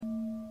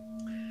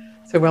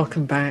So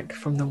welcome back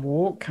from the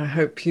walk. I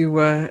hope you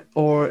were,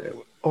 or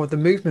the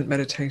movement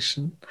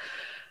meditation,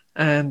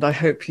 and I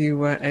hope you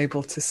were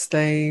able to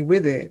stay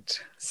with it.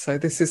 So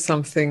this is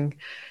something,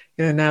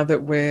 now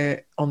that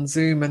we're on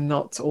Zoom and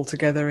not all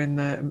together in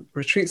the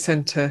retreat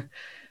center,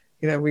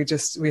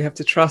 we have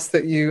to trust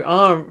that you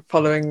are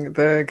following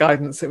the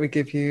guidance that we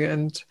give you.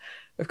 And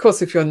of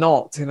course, if you're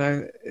not,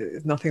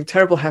 nothing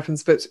terrible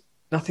happens, but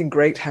nothing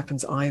great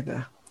happens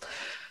either.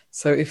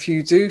 So if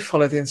you do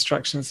follow the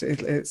instructions,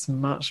 it's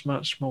much,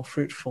 much more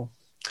fruitful.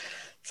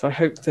 So I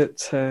hope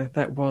that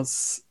that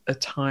was a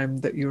time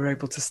that you were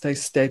able to stay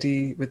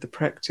steady with the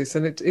practice,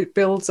 and it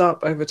builds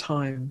up over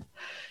time,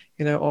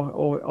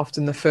 or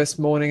often the first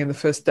morning and the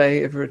first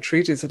day of a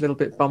retreat is a little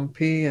bit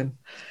bumpy, and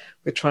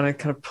we're trying to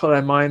kind of pull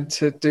our mind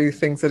to do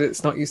things that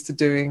it's not used to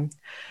doing.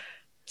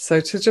 So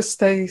to just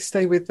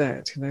stay with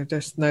that,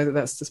 just know that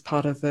that's just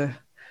part of the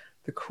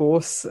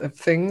course of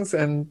things,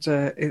 and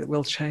it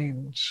will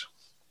change.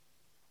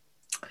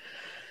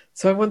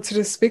 So I wanted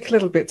to speak a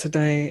little bit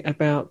today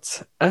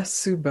about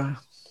asubha.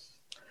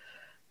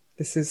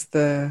 This is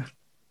the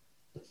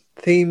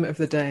theme of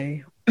the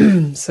day.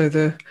 So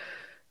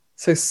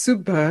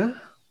subha,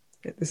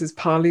 this is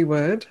Pali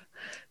word,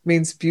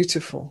 means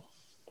beautiful.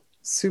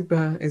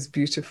 Subha is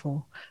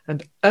beautiful.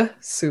 And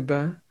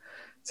asubha,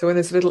 so when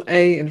there's a little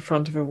a in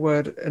front of a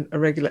word, a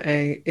regular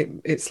a,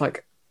 it's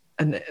like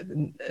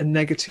a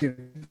negative,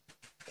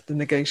 the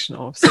negation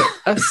of. So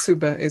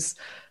asubha is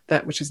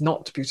that which is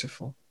not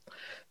beautiful.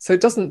 So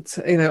it doesn't,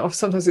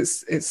 sometimes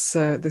it's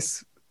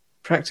this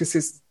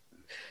practice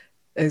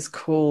is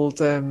called,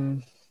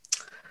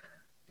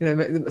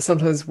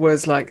 sometimes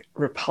words like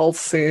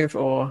repulsive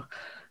or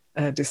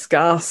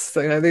disgust,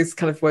 these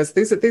kind of words.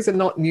 These are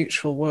not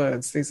neutral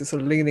words. These are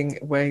sort of leaning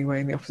way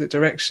in the opposite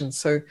direction.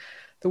 So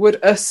the word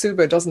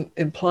asubha doesn't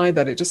imply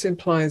that. It just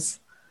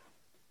implies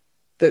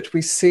that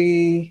we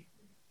see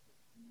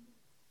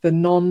the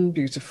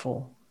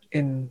non-beautiful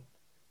in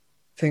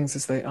things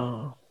as they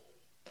are.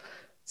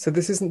 So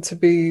this isn't to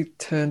be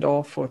turned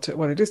off, it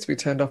is to be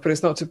turned off, but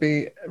it's not to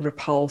be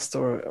repulsed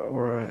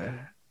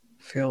or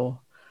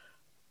feel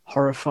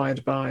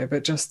horrified by,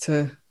 but just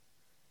to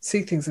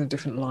see things in a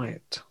different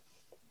light.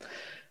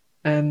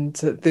 And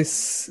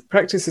this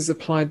practice is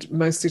applied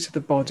mostly to the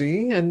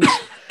body, and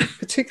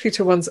particularly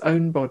to one's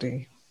own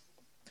body.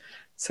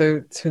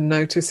 So to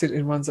notice it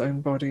in one's own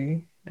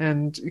body,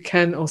 and you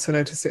can also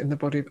notice it in the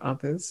body of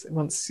others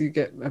once you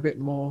get a bit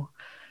more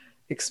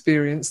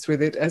experienced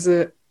with it as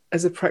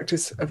a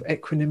practice of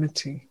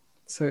equanimity.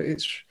 So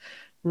it's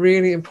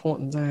really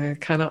important. I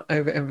cannot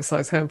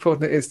overemphasize how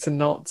important it is to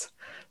not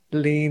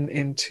lean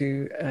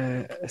into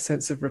a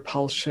sense of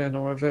repulsion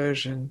or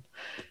aversion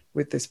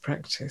with this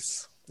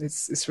practice.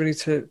 It's really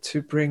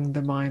to bring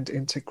the mind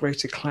into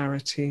greater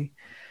clarity,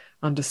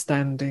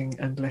 understanding,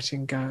 and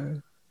letting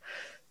go.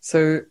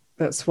 So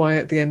that's why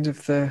at the end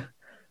of the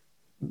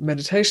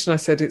meditation I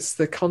said it's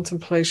the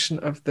contemplation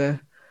of the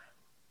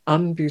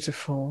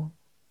unbeautiful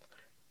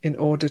in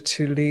order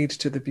to lead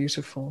to the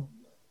beautiful.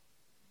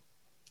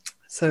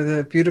 So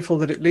the beautiful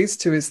that it leads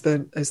to is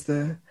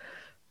the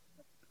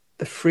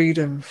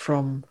freedom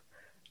from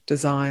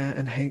desire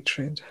and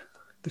hatred,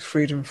 the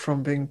freedom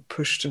from being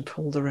pushed and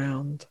pulled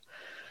around,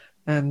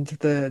 and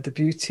the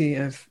beauty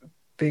of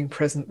being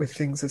present with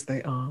things as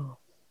they are.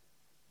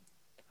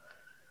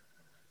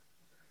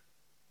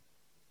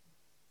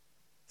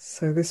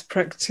 So this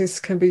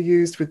practice can be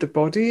used with the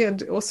body,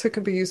 and it also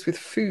can be used with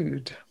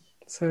food.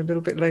 So a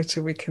little bit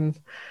later we can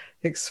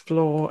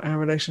explore our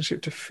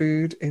relationship to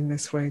food in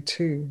this way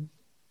too.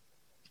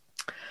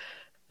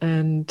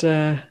 And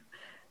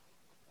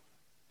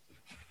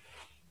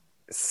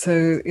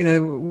so,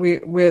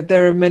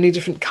 there are many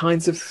different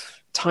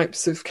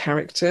types of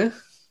character,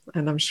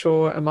 and I'm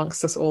sure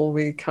amongst us all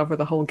we cover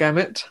the whole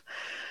gamut.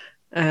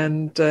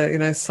 And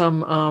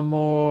some are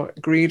more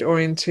greed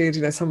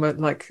oriented. Some are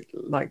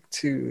like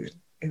to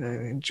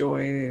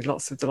enjoy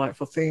lots of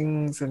delightful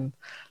things and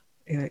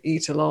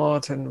eat a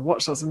lot and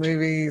watch lots of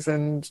movies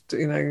and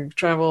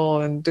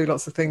travel and do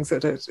lots of things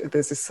that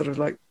there's this sort of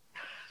like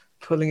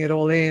pulling it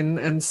all in.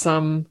 And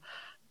some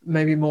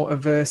maybe more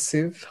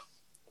aversive,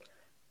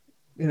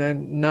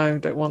 no,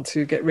 don't want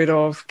to, get rid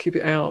of, keep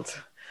it out,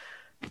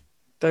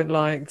 don't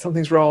like,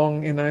 something's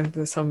wrong.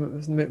 There's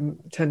some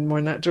tend more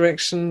in that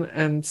direction,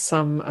 and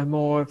some are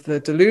more of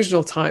the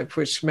delusional type,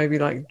 which may be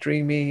like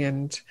dreamy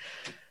and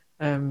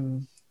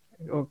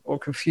or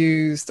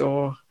confused,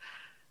 or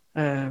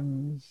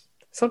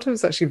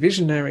sometimes actually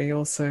visionary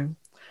also.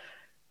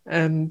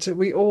 And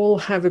we all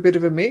have a bit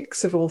of a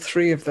mix of all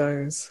three of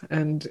those,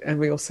 and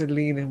we also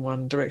lean in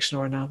one direction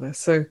or another.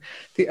 So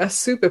the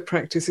asubha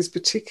practice is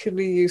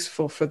particularly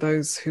useful for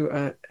those who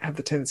have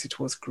the tendency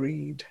towards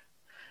greed.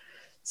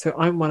 So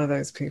I'm one of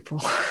those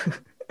people.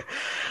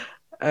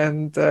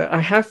 And I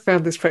have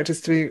found this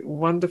practice to be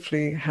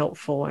wonderfully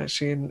helpful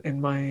actually in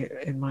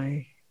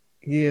my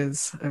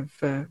years of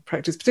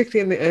practice, particularly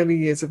in the early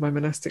years of my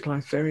monastic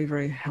life. Very,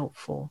 very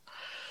helpful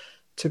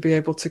to be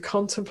able to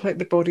contemplate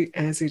the body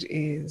as it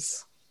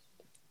is.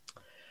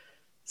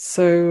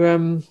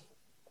 So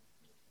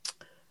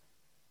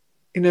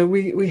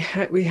we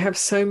have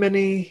so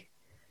many.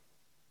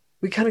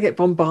 We kind of get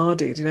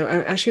bombarded,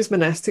 Actually, as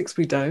monastics,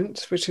 we don't,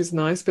 which is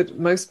nice. But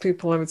most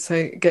people, I would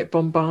say, get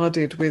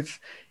bombarded with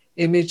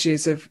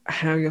images of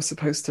how you're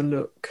supposed to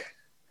look,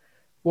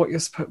 what your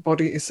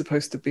body is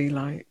supposed to be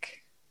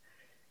like,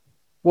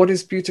 what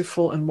is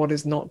beautiful and what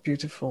is not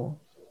beautiful,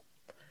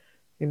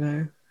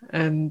 and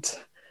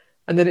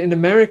then in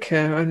America,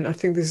 and I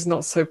think this is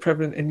not so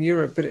prevalent in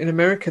Europe, but in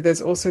America,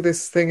 there's also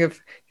this thing of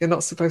you're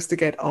not supposed to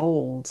get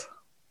old.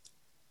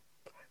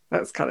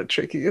 That's kind of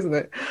tricky, isn't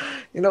it?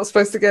 You're not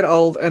supposed to get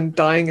old, and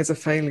dying is a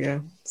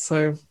failure.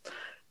 So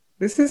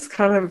this is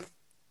kind of,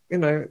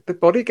 the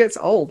body gets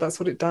old. That's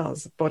what it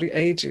does. The body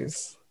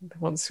ages.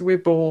 Once we're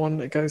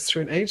born, it goes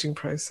through an aging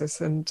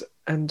process, and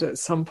at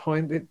some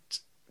point it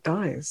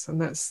dies.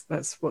 And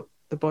that's what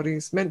the body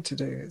is meant to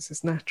do.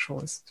 It's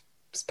natural.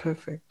 It's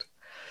perfect.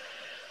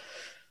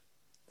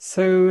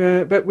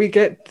 So, but we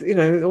get,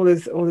 all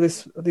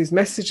these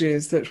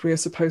messages that we are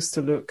supposed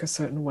to look a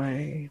certain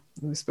way.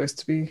 And we're supposed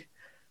to be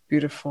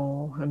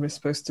beautiful, and we're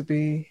supposed to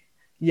be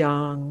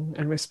young,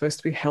 and we're supposed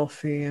to be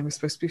healthy, and we're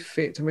supposed to be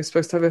fit, and we're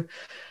supposed to have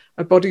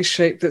a body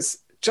shape that's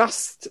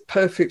just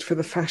perfect for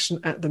the fashion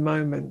at the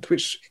moment,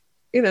 which,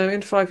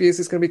 in 5 years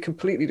is going to be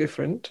completely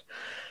different.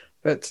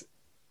 But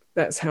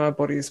that's how our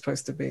body is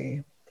supposed to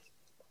be.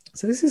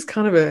 So this is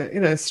kind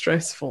of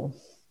stressful.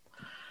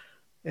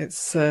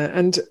 It's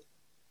and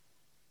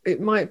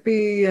it might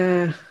be,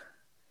 it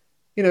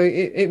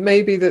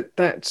may be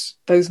that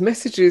those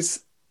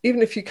messages,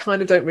 even if you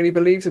kind of don't really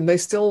believe them, they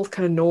still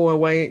kind of gnaw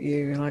away at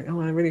you. You're like,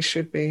 oh, I really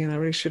should be, and I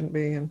really shouldn't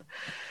be,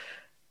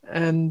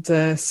 and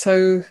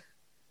so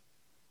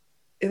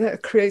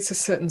that creates a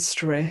certain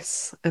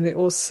stress, and it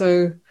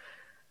also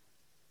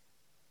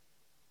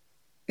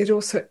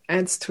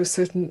adds to a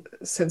certain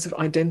sense of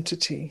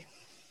identity.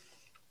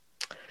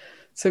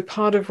 So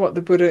part of what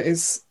the Buddha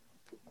is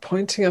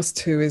pointing us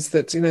to is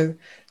that,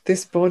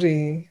 this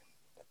body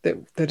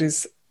that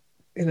is,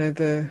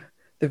 the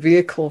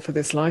vehicle for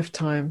this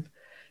lifetime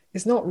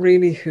is not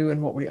really who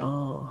and what we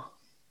are.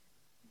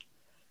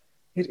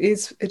 It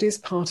is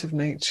part of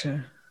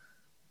nature,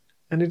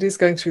 and it is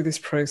going through this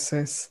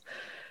process,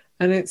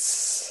 and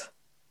it's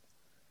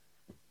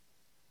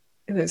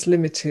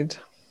limited,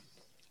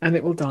 and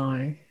it will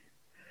die,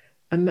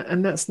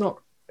 and that's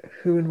not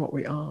who and what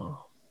we are.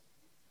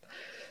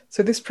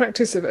 So this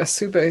practice of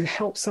asubha, it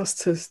helps us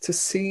to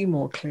see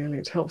more clearly.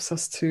 It helps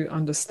us to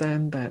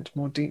understand that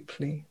more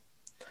deeply.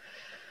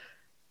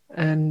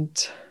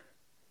 And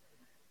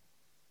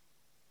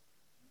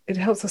it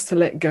helps us to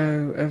let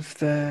go of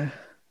the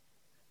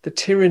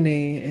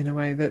tyranny, in a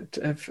way, that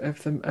of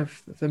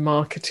the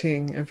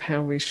marketing of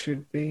how we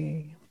should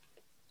be.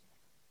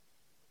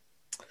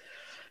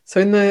 So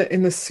in the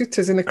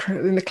suttas, in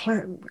the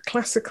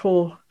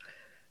classical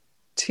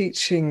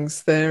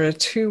teachings, there are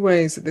two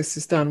ways that this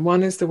is done.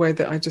 One is the way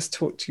that I just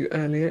talked to you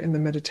earlier in the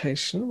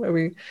meditation,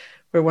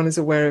 where one is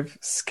aware of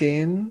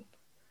skin,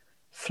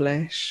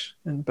 flesh,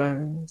 and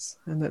bones,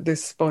 and that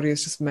this body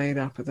is just made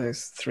up of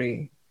those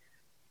three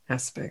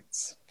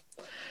aspects.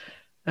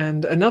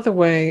 And another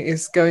way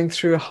is going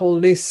through a whole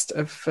list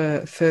of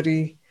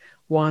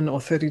 31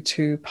 or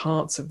 32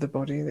 parts of the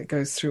body that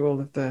goes through all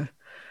of the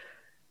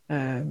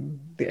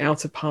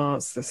outer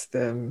parts,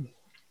 the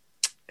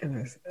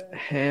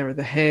hair of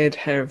the head,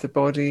 hair of the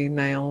body,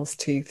 nails,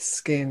 teeth,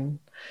 skin,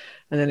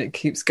 and then it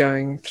keeps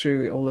going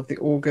through all of the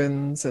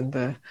organs and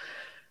the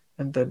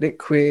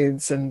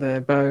liquids and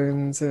the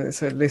bones. And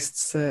so it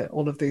lists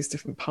all of these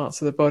different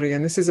parts of the body.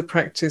 And this is a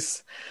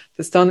practice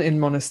that's done in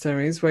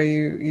monasteries, where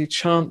you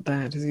chant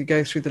that as you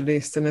go through the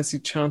list, and as you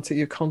chant it,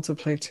 you're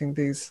contemplating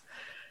these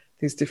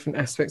different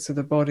aspects of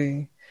the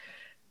body,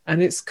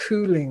 and it's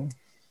cooling.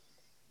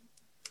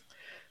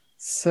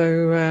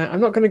 So I'm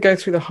not going to go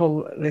through the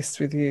whole list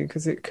with you,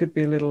 because it could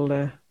be a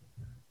little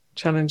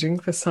challenging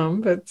for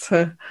some, but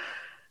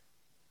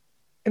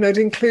it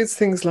includes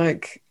things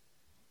like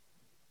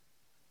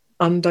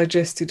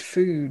undigested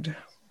food.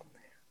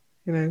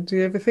 Do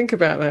you ever think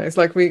about that? It's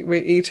like we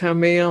eat our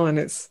meal, and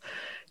it's,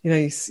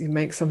 you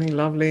make something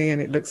lovely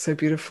and it looks so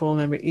beautiful, and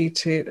then we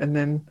eat it, and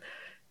then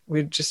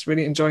we're just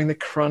really enjoying the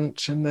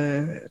crunch and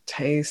the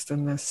taste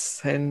and the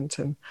scent,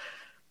 and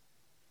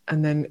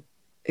then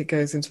it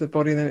goes into the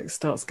body, and then it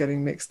starts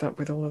getting mixed up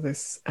with all of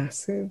this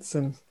acids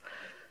and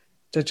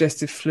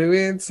digestive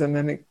fluids, and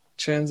then it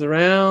churns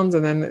around,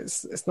 and then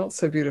it's not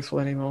so beautiful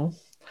anymore.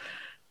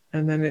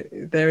 And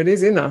then there it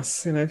is in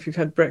us. If you've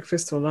had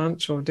breakfast or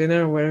lunch or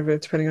dinner or wherever,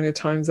 depending on your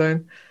time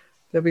zone,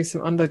 there'll be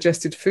some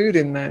undigested food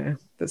in there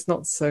that's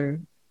not so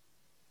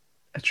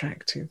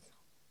attractive.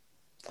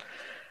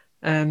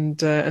 And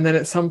then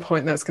at some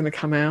point that's going to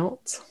come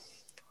out,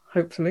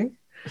 hopefully.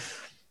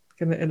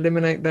 Going to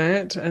eliminate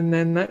that, and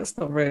then that's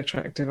not very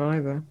attractive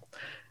either.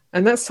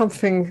 And that's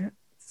something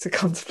to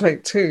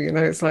contemplate too.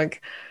 It's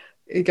like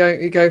you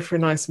go for a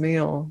nice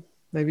meal.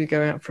 Maybe you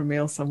go out for a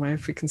meal somewhere,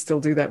 if we can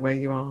still do that where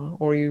you are,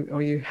 or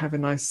you have a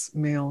nice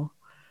meal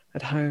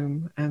at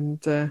home,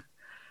 and there's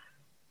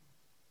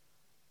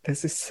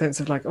this sense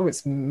of like, oh,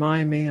 it's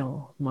my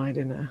meal, my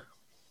dinner.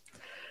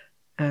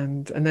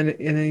 and then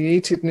you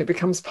eat it and it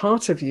becomes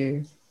part of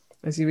you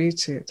as you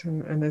eat it,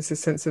 and there's this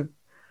sense of,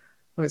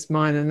 oh, it's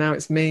mine and now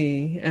it's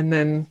me. And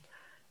then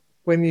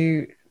when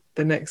you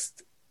the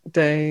next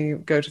day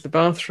go to the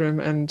bathroom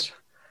and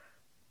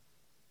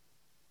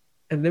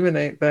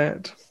eliminate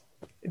that,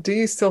 do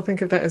you still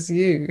think of that as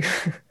you?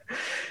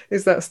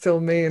 Is that still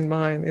me and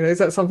mine? Is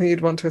that something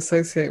you'd want to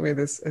associate with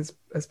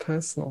as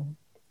personal?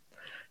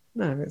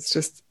 No, it's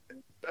just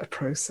a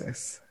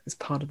process. It's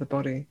part of the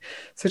body.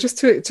 So just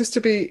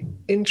to be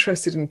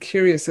interested and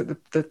curious at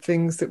the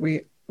things that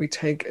we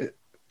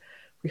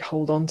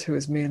hold on to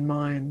as me and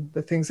mine,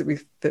 the things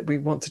that we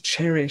want to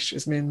cherish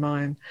as me and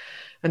mine,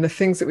 and the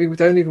things that we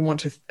don't even want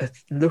to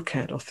look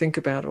at or think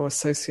about or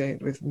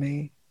associate with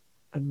me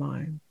and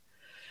mine.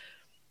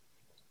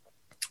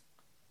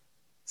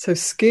 So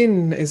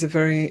skin is a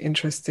very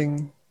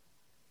interesting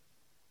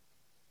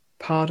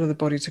part of the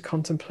body to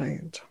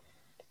contemplate.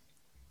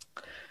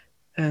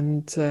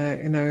 And,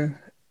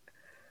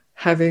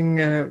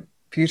 having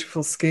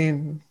beautiful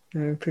skin,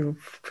 people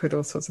put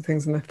all sorts of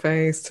things in their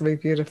face to be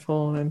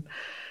beautiful, and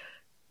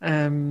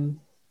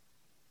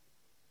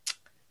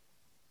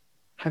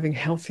having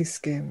healthy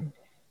skin.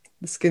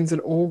 The skin's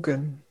an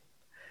organ.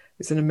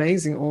 It's an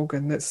amazing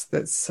organ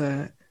that's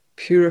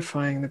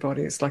purifying the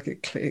body. It's like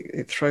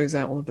it throws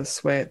out all of the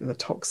sweat and the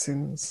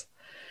toxins,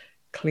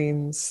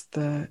 cleans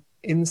the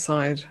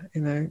inside.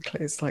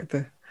 It's like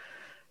the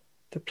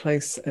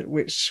place at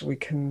which we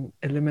can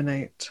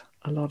eliminate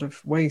a lot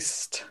of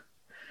waste,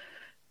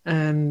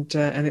 and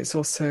it's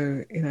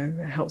also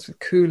it helps with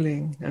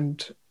cooling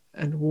and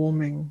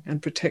warming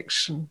and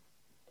protection.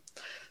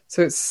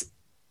 So it's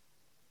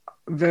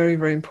very,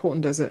 very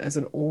important as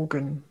an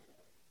organ.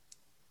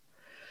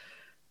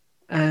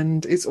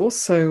 And it's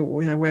also,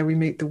 where we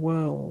meet the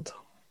world,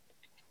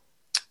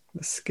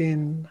 the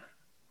skin.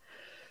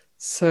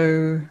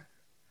 So,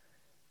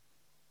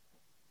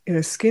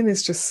 skin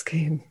is just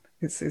skin.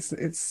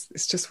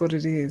 It's just what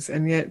it is.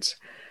 And yet,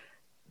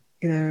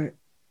 the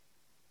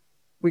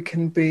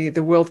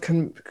world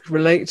can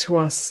relate to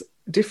us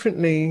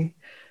differently,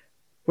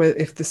 where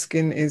if the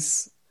skin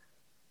is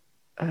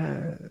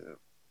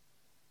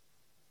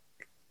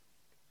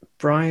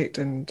bright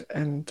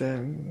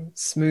and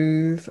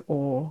smooth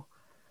or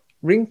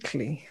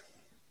wrinkly.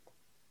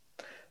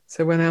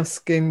 So when our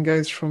skin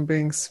goes from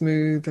being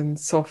smooth and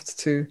soft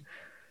to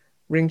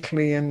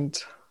wrinkly and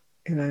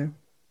a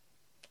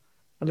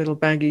little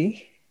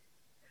baggy,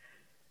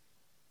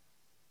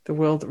 the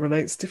world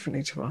relates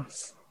differently to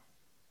us.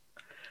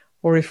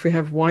 Or if we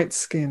have white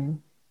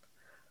skin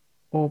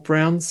or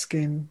brown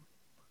skin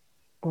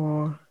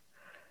or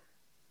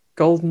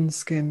golden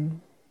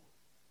skin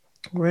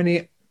or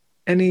any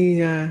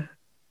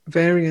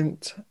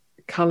variant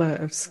color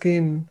of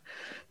skin,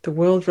 the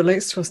world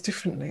relates to us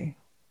differently.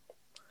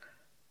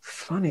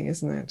 Funny,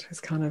 isn't it? It's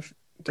kind of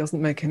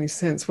doesn't make any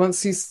sense.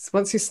 Once you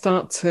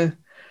start to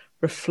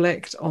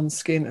reflect on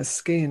skin as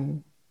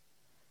skin,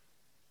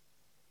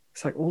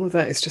 it's like all of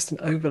that is just an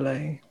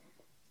overlay.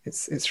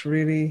 It's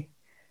really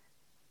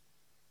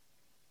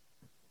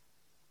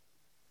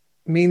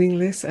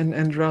meaningless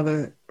and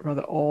rather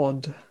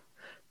odd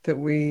that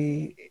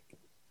we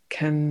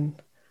can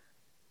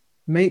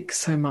make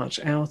so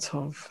much out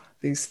of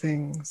these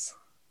things.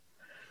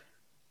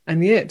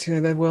 And yet,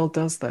 the world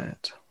does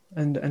that,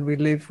 and we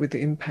live with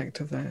the impact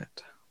of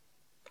that.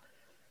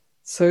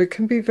 So it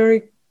can be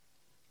very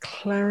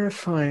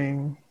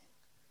clarifying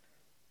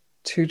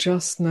to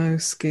just know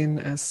skin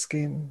as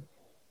skin,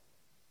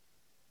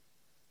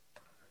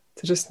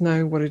 to just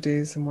know what it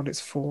is and what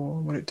it's for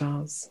and what it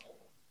does.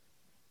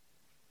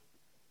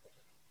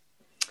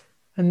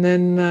 And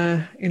then,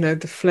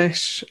 the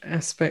flesh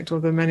aspect, or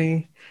the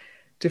many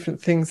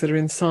different things that are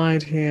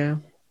inside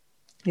here,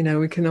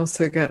 we can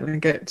also get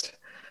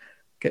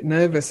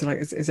nervous, like,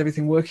 is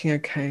everything working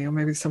okay? Or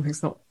maybe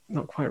something's not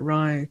quite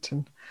right.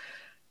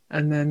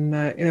 And then,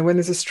 when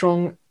there's a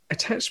strong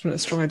attachment, a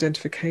strong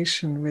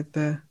identification with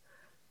the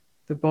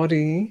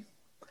body,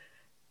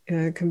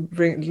 it can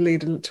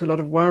lead to a lot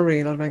of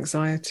worry, a lot of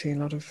anxiety, a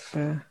lot of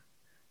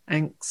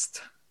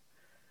angst.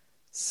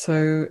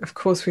 So, of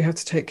course, we have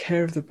to take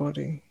care of the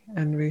body,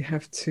 and we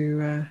have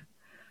to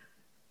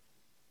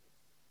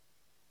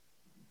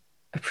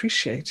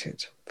appreciate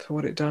it for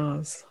what it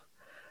does,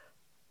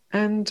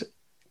 and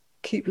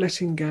keep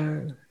letting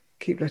go,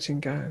 keep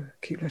letting go,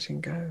 keep letting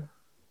go.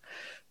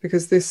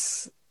 Because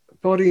this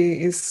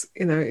body is,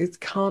 it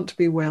can't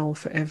be well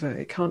forever.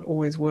 It can't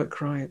always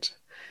work right.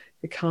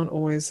 It can't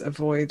always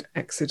avoid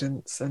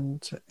accidents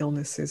and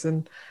illnesses.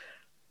 And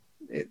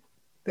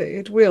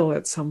it will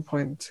at some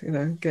point,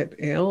 get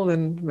ill,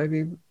 and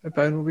maybe a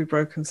bone will be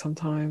broken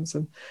sometimes,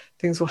 and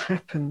things will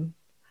happen.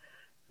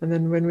 And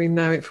then when we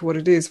know it for what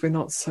it is, we're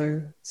not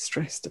so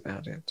stressed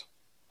about it.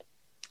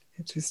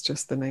 It is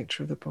just the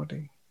nature of the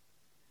body.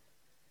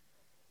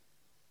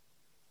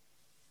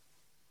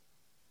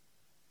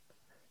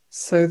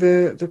 So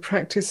the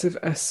practice of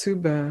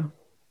asubha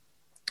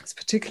is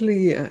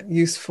particularly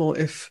useful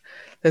if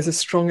there's a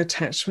strong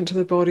attachment to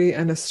the body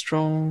and a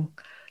strong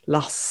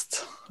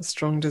lust, a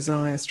strong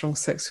desire, strong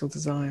sexual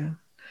desire.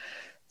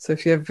 So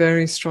if you have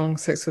very strong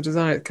sexual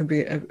desire, it can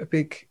be a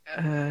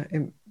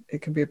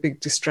big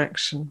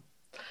distraction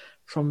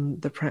from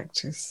the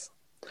practice.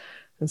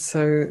 And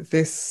so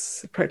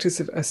this practice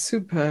of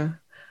asubha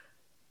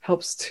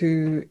helps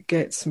to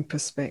get some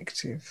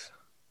perspective.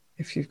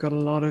 If you've got a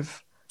lot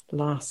of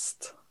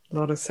lust, a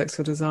lot of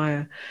sexual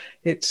desire,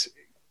 it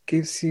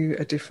gives you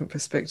a different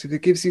perspective.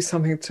 It gives you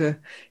something to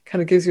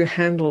kind of gives you a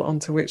handle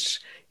onto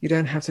which you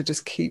don't have to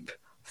just keep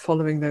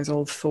following those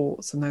old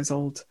thoughts and those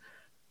old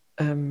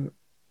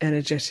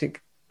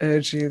energetic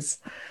urges,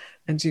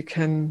 and you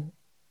can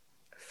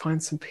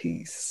find some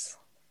peace.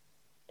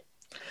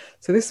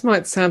 So this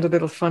might sound a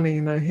little funny,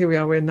 here we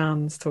are, we're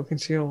nuns talking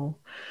to you all,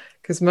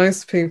 because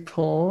most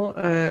people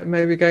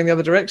may be going the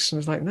other direction.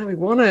 It's like, no, we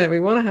want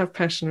to have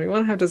passion, we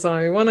want to have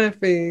desire, we want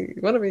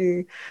to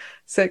be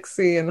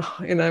sexy, and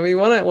we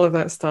want all of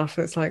that stuff.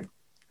 And it's like,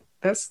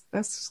 that's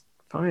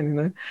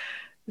fine,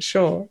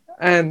 sure.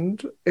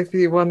 And if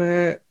you want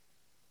to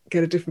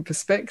get a different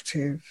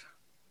perspective,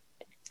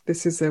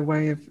 this is a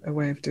way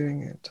of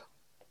doing it.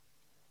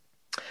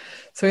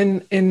 So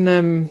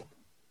in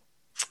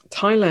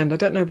Thailand, I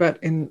don't know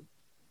about in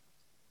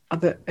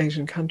other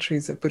Asian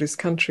countries, Buddhist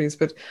countries,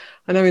 but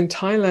I know in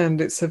Thailand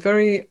it's a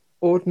very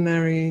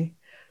ordinary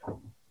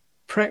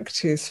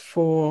practice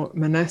for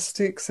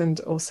monastics and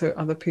also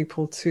other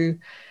people to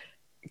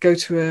go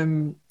to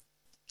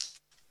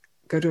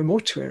a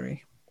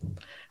mortuary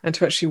and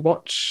to actually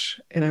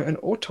watch, an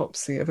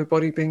autopsy of a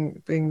body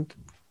being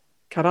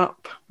cut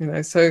up.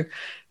 So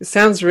it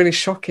sounds really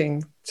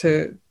shocking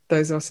to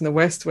those of us in the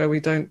West where we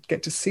don't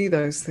get to see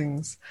those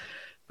things.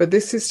 But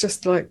this is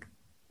just like,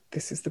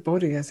 this is the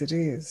body as it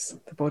is.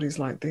 The body's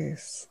like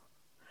this.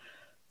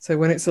 So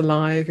when it's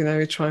alive,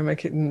 we try and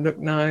make it look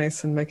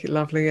nice and make it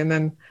lovely. And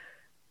then,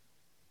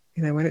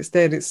 when it's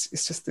dead, it's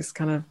just this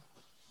kind of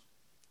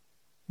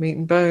meat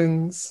and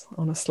bones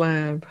on a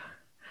slab.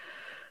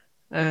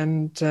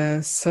 And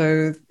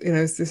so,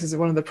 this is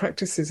one of the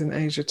practices in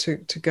Asia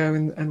to go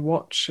and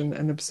watch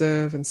and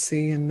observe and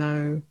see and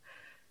know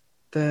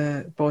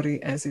the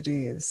body as it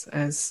is,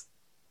 as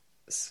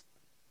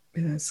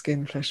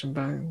skin, flesh and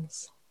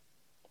bones.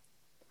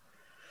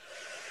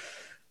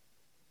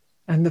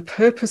 And the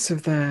purpose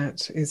of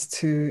that is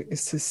to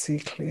see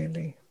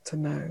clearly, to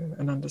know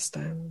and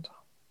understand,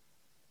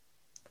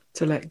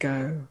 to let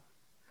go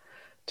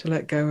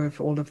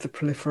of all of the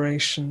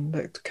proliferation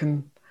that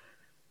can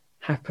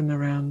happen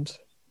around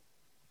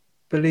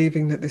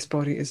believing that this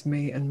body is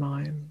me and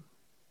mine.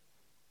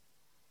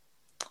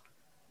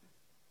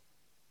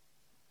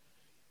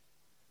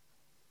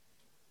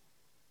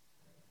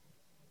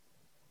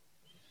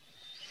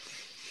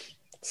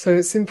 So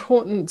it's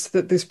important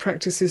that this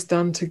practice is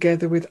done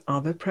together with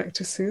other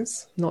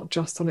practices, not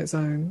just on its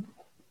own.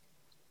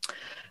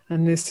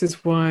 And this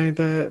is why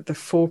the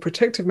 4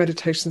 protective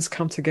meditations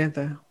come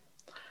together.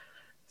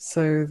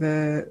 So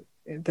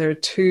there are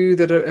 2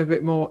 that are a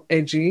bit more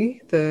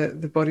edgy,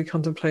 the body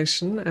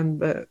contemplation and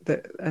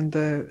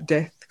the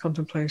death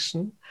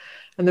contemplation.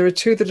 And there are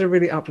 2 that are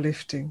really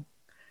uplifting,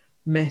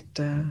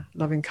 metta,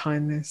 loving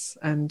kindness,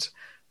 and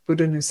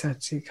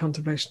buddhanusati,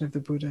 contemplation of the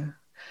Buddha.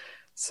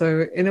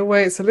 So in a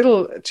way, it's a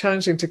little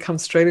challenging to come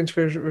straight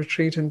into a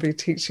retreat and be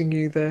teaching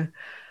you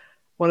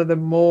one of the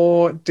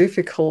more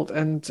difficult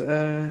and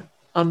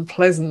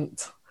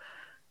unpleasant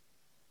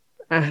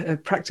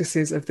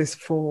practices of this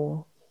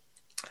 4.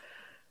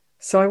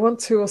 So I want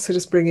to also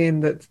just bring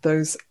in that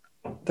those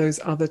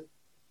other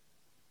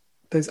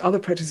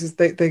practices,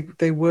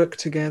 they work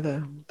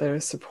together. They're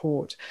a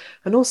support.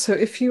 And also,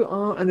 if you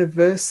are an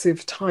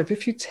aversive type,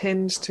 if you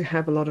tend to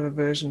have a lot of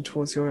aversion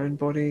towards your own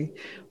body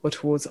or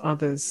towards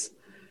others,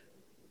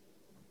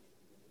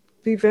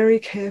 be very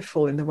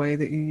careful in the way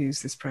that you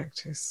use this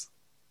practice.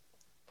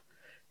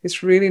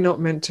 It's really not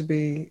meant to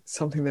be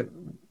something that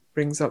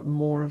brings up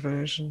more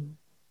aversion.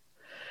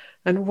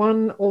 And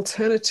one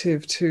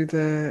alternative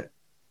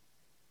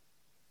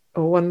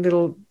or one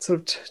little sort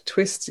of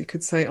twist you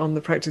could say on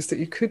the practice that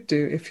you could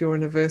do if you're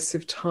an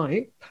aversive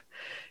type,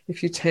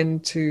 if you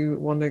tend to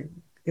want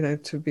to,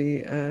 to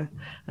be a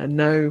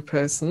no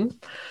person,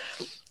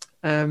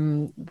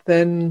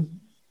 then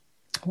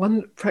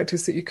one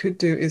practice that you could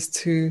do is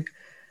to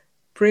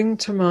bring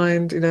to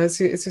mind, as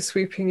you're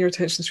sweeping your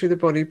attention through the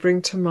body, bring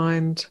to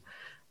mind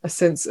a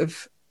sense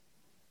of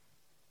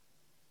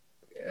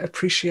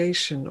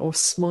appreciation or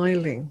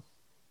smiling.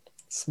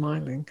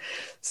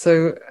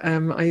 So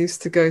I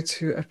used to go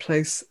to a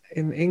place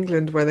in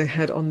England where they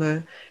had in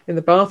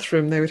the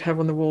bathroom, they would have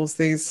on the walls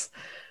these,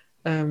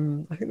 I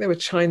think they were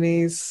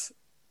Chinese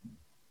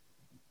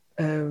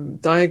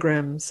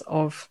diagrams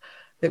of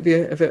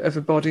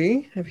a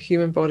body, of a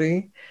human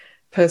body,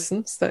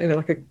 persons, that,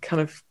 like a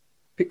kind of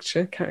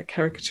picture,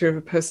 caricature of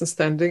a person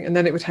standing, and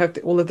then it would have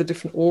all of the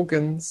different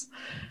organs,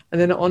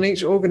 and then on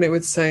each organ it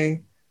would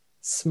say,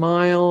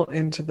 smile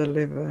into the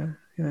liver,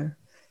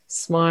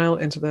 smile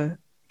into the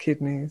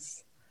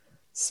kidneys,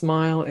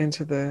 smile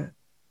into the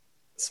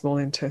small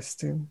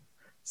intestine,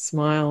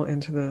 Smile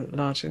into the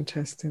large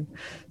intestine.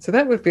 So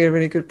that would be a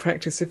really good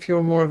practice if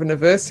you're more of an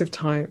aversive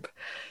type.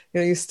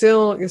 You're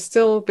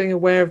still being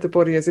aware of the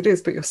body as it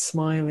is, but you're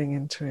smiling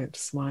into it,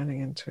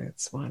 smiling into it,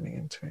 smiling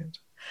into it.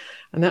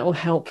 And that will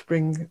help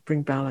bring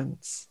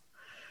balance.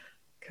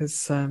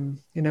 Because,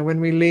 when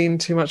we lean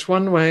too much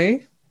one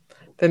way,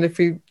 then if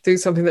we do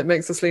something that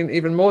makes us lean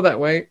even more that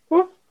way,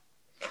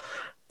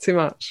 too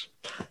much.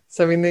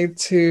 So we need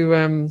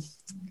to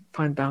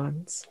find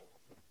balance.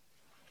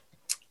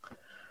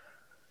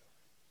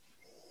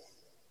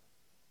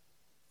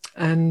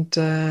 And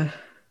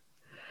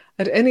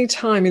at any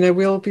time,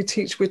 we're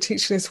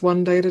teaching this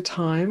one day at a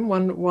time,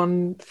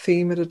 one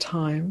theme at a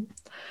time.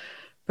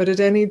 But at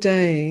any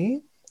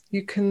day,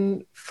 you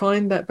can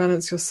find that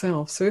balance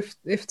yourself. So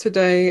if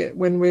today,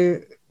 when we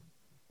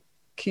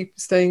keep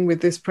staying with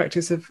this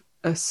practice of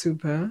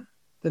asubha,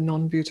 the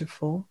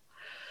non-beautiful,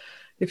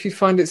 if you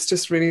find it's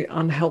just really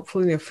unhelpful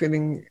and you're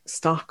feeling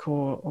stuck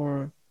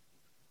or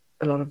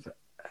a lot of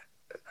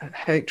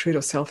hatred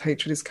or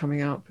self-hatred is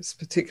coming up,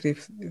 particularly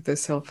if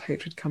there's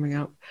self-hatred coming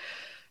up,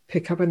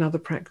 pick up another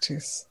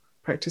practice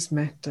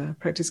metta,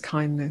 practice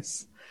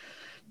kindness,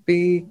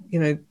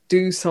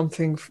 do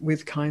something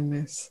with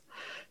kindness.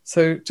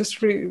 So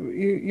just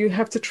really, you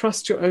have to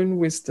trust your own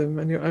wisdom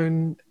and your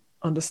own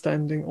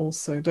understanding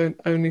also. Don't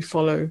only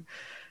follow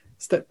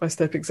step by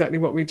step exactly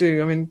what we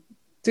do. I mean,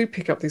 do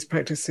pick up these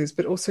practices,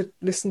 but also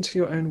listen to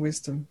your own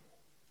wisdom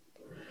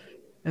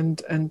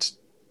and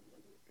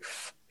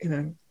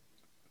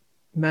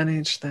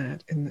manage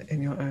that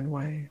in your own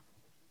way.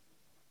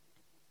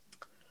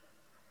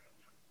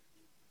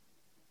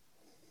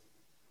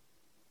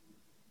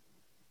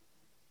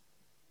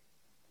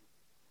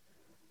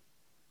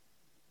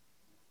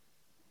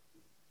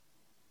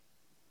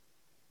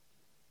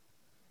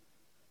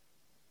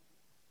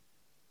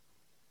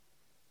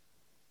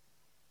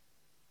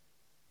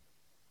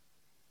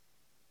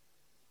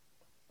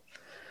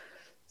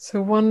 So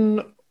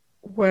one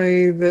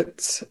way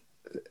that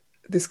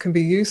this can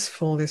be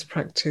useful, this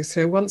practice,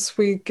 once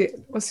you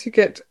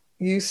get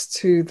used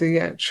to the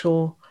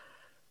actual,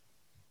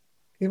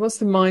 once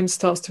the mind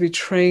starts to be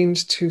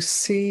trained to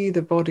see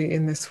the body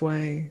in this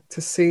way,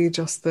 to see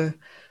just the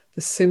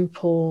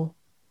simple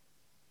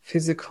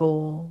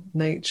physical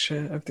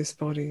nature of this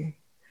body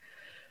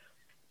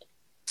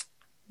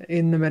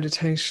in the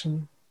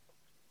meditation,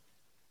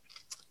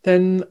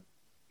 then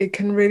it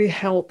can really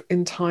help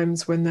in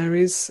times when there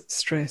is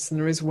stress and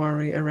there is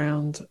worry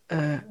around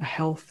a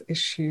health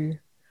issue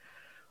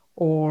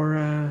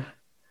or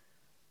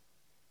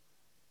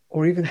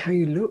even how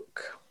you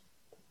look,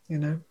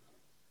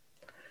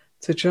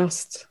 to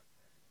just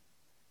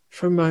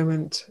for a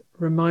moment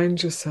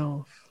remind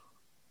yourself,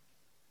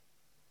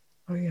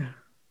 oh yeah,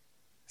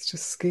 it's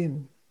just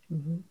skin,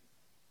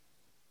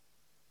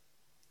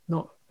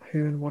 not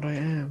who and what I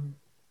am.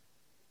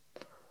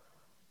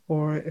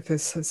 Or if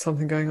there's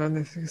something going on,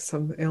 if there's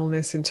some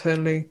illness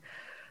internally,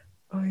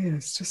 oh yeah,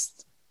 it's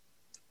just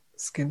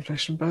skin,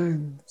 flesh and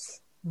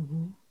bones.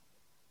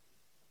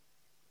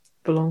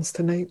 Belongs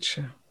to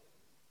nature.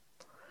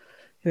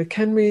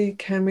 Can we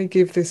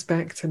give this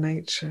back to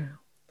nature?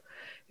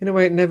 In a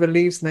way, it never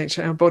leaves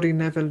nature. Our body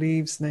never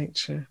leaves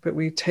nature, but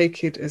we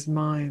take it as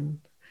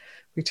mine.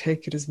 We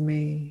take it as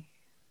me.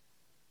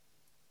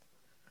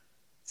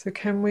 So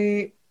can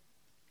we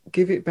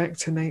give it back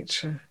to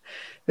nature?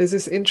 There's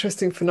this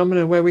interesting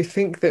phenomenon where we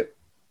think that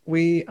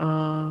we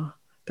are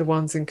the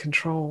ones in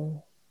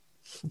control.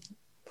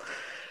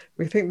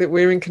 We think that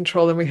we're in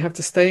control and we have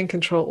to stay in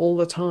control all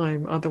the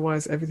time,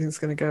 otherwise everything's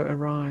going to go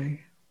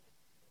awry.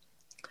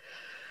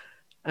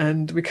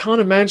 And we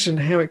can't imagine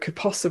how it could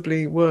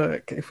possibly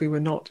work if we were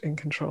not in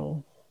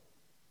control.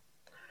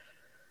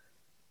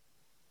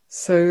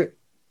 So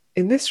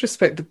in this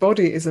respect, the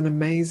body is an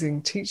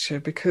amazing teacher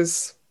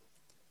because,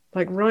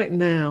 like right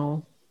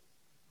now,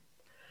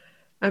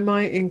 am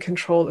I in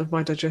control of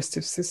my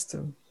digestive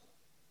system?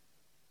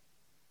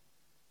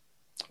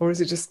 Or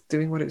is it just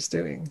doing what it's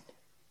doing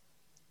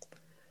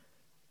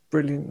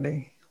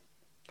brilliantly?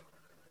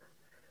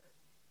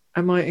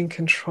 Am I in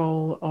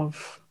control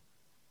of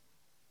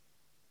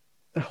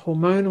the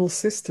hormonal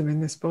system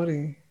in this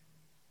body?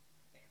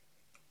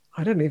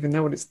 I don't even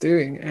know what it's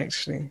doing,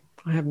 actually.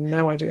 I have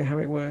no idea how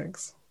it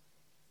works.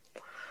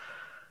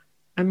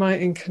 Am I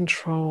in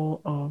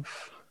control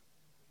of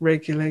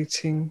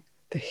regulating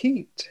the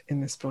heat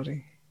in this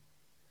body?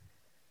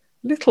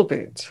 A little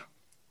bit.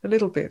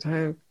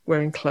 I'm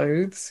wearing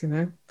clothes,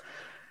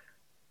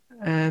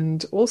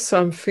 And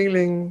also I'm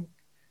feeling,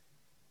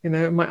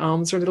 my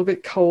arms are a little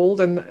bit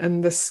cold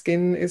and the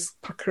skin is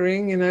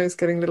puckering, it's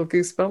getting little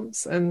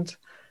goosebumps. And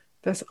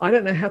I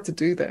don't know how to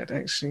do that,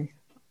 actually.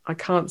 I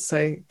can't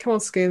say, come on,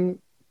 skin,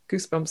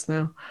 goosebumps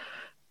now.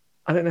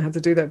 I don't know how to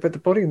do that, but the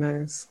body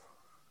knows.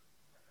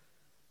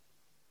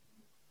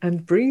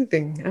 And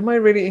breathing. Am I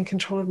really in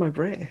control of my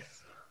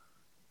breath?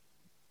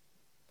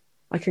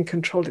 I can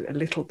control it a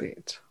little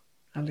bit.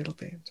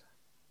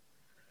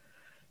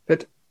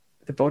 But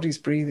the body's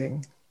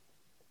breathing.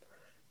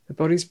 The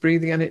body's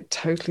breathing and it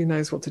totally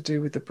knows what to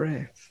do with the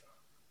breath.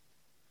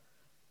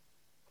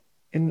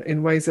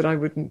 in ways that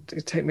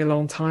it'd take me a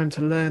long time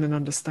to learn and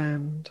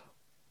understand.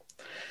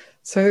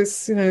 So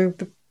it's,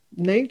 the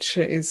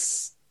nature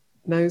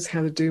knows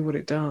how to do what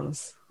it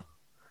does.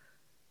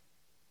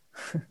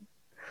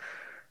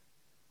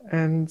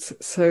 And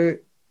so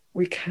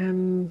we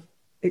can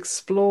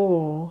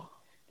explore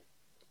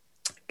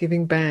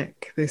giving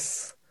back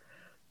this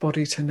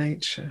body to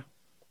nature.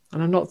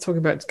 And I'm not talking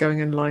about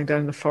going and lying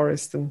down in the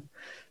forest and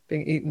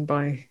being eaten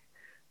by,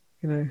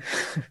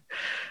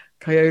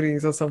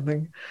 coyotes or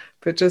something,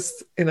 but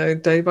just,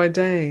 day by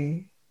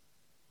day,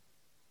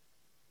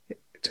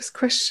 just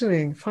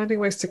finding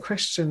ways to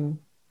question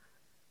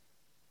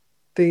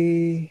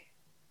the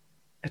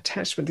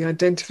attachment, the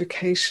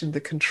identification, the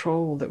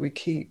control that we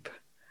keep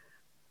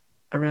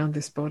around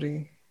this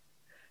body,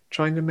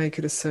 trying to make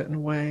it a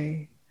certain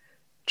way,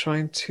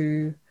 trying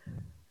to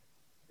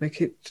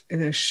make it,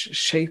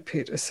 shape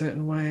it a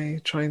certain way,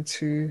 trying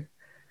to,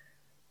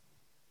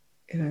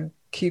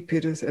 keep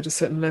it at a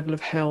certain level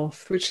of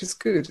health, which is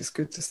good. It's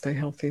good to stay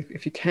healthy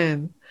if you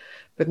can,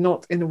 but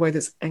not in a way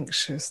that's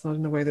anxious, not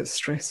in a way that's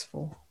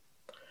stressful,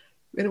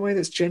 in a way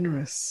that's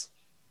generous.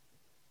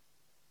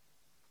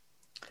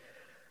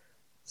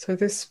 So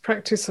this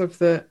practice of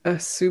the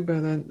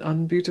asubha, the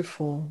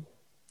unbeautiful,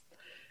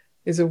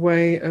 is a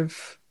way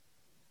of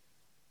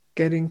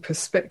getting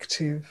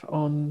perspective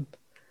on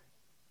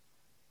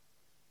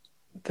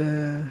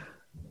the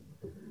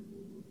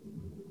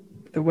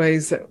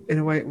ways that,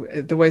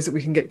 the ways that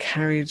we can get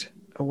carried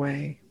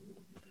away,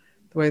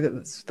 the way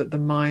that the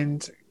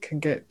mind can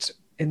get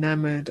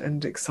enamored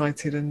and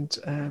excited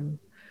and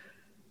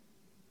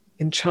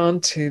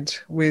enchanted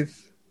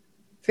with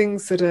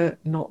things that are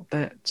not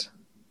that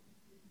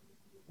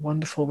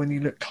wonderful when you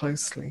look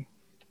closely.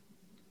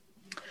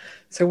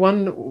 So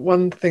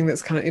one thing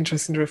that's kind of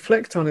interesting to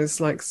reflect on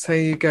is, like,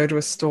 say you go to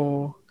a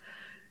store,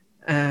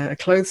 a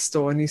clothes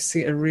store, and you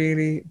see a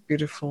really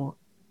beautiful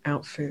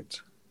outfit,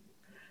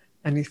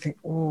 and you think,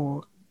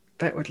 oh,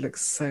 that would look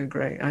so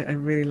great. I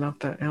really love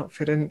that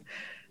outfit.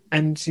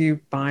 And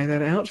you buy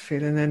that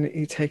outfit, and then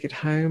you take it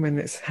home and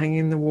it's hanging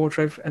in the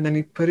wardrobe, and then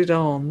you put it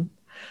on.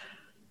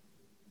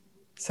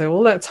 So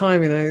all that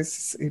time, you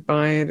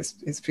buy it,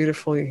 it's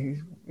beautiful.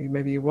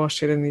 Maybe you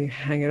wash it and you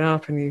hang it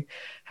up and you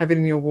have it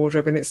in your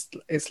wardrobe, and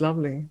it's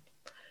lovely.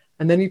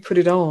 And then you put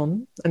it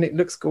on and it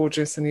looks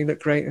gorgeous and you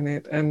look great in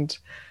it and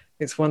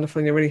it's wonderful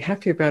and you're really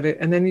happy about it,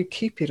 and then you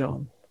keep it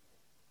on.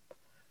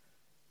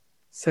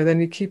 So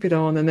then you keep it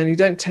on and then you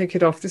don't take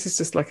it off. This is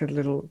just like a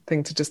little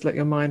thing to just let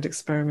your mind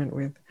experiment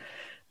with.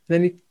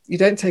 And then you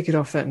don't take it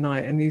off that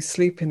night and you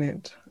sleep in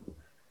it.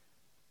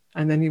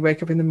 And then you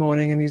wake up in the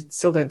morning and you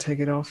still don't take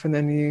it off, and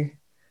then you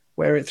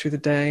wear it through the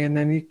day, and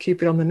then you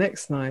keep it on the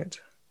next night.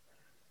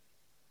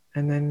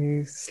 And then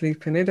you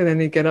sleep in it, and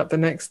then you get up the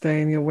next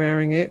day and you're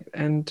wearing it,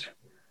 and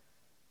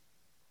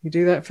you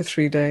do that for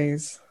 3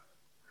 days.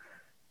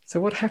 So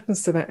what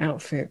happens to that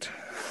outfit?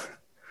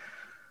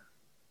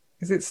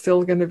 Is it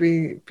still going to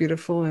be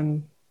beautiful,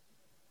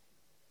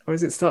 or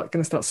is it going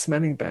to start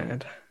smelling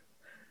bad?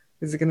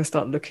 Is it going to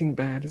start looking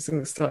bad? Is it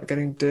going to start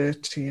getting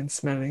dirty and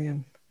smelly?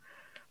 And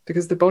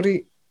because the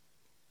body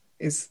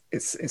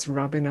it's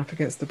rubbing up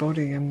against the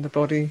body, and the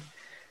body,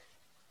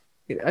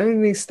 it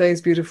only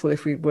stays beautiful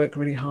if we work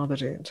really hard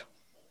at it.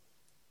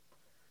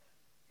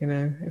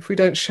 If we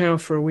don't shower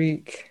for a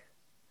week,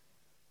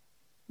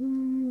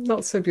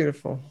 not so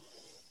beautiful.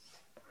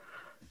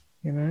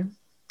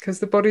 Because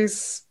the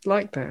body's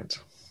like that.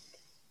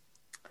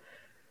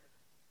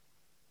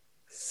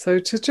 So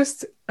to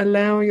just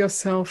allow your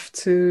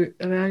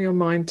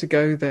mind to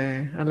go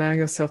there, allow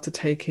yourself to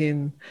take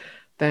in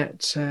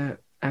that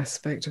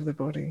aspect of the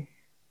body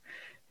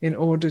in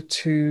order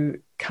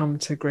to come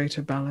to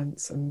greater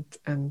balance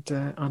and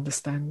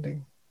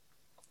understanding,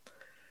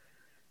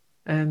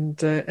 and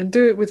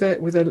do it with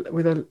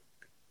a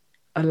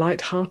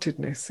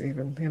lightheartedness,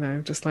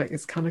 even, just like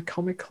it's kind of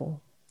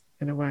comical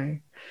in a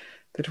way,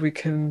 that we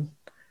can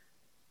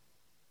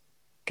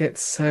get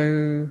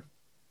so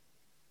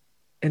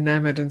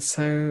enamored and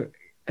so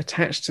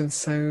attached and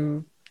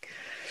so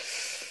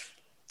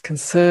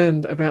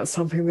concerned about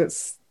something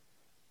that's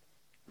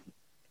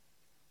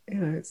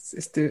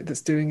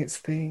that's doing its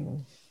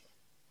thing.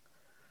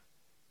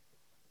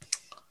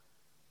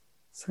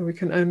 So we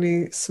can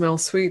only smell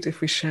sweet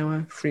if we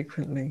shower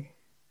frequently.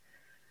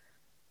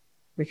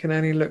 We can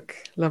only look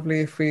lovely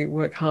if we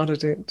work hard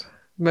at it.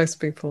 Most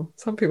people,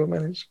 some people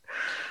manage.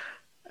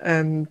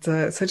 And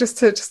so just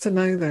to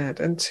know that,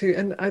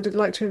 and I'd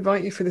like to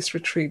invite you for this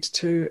retreat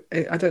to,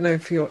 I don't know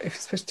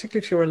particularly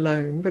if you're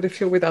alone, but if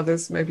you're with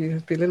others, maybe you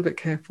have to be a little bit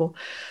careful,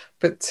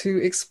 but to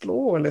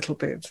explore a little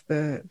bit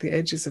the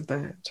edges of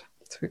that,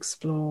 to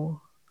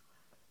explore,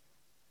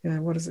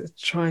 what is it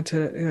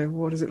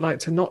what is it like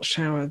to not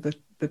shower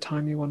the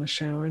time you want to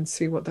shower, and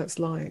see what that's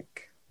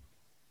like.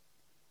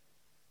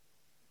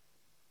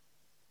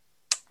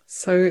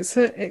 So it's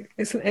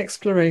an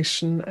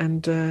exploration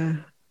and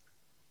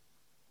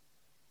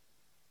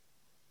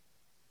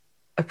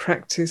a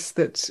practice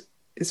that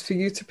is for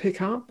you to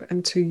pick up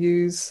and to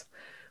use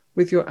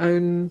with your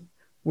own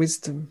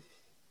wisdom.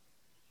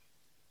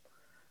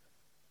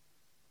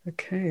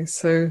 Okay,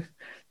 so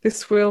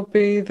this will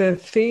be the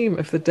theme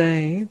of the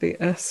day, the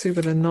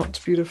asubha, the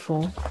not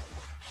beautiful.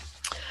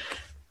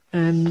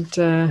 And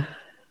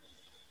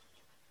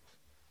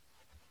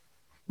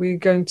we're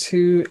going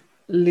to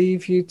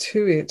leave you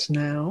to it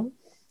now,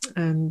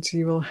 and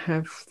you will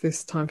have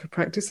this time for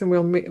practice, and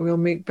we'll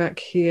meet back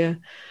here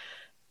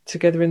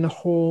together in the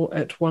hall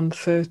at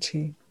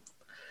 1:30.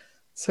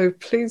 So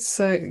please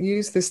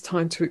use this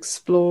time to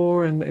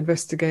explore and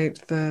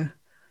investigate the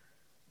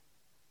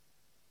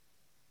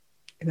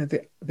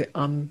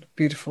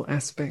unbeautiful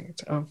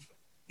aspect of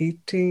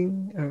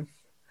eating, of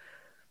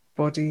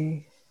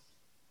body,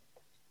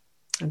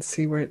 and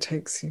see where it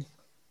takes you.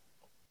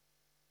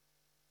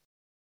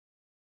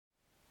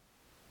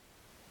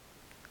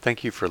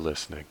 Thank you for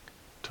listening.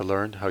 To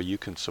learn how you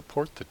can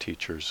support the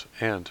teachers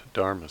and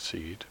Dharma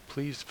Seed,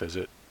 please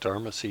visit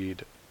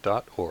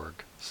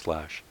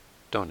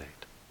dharmaseed.org/donate.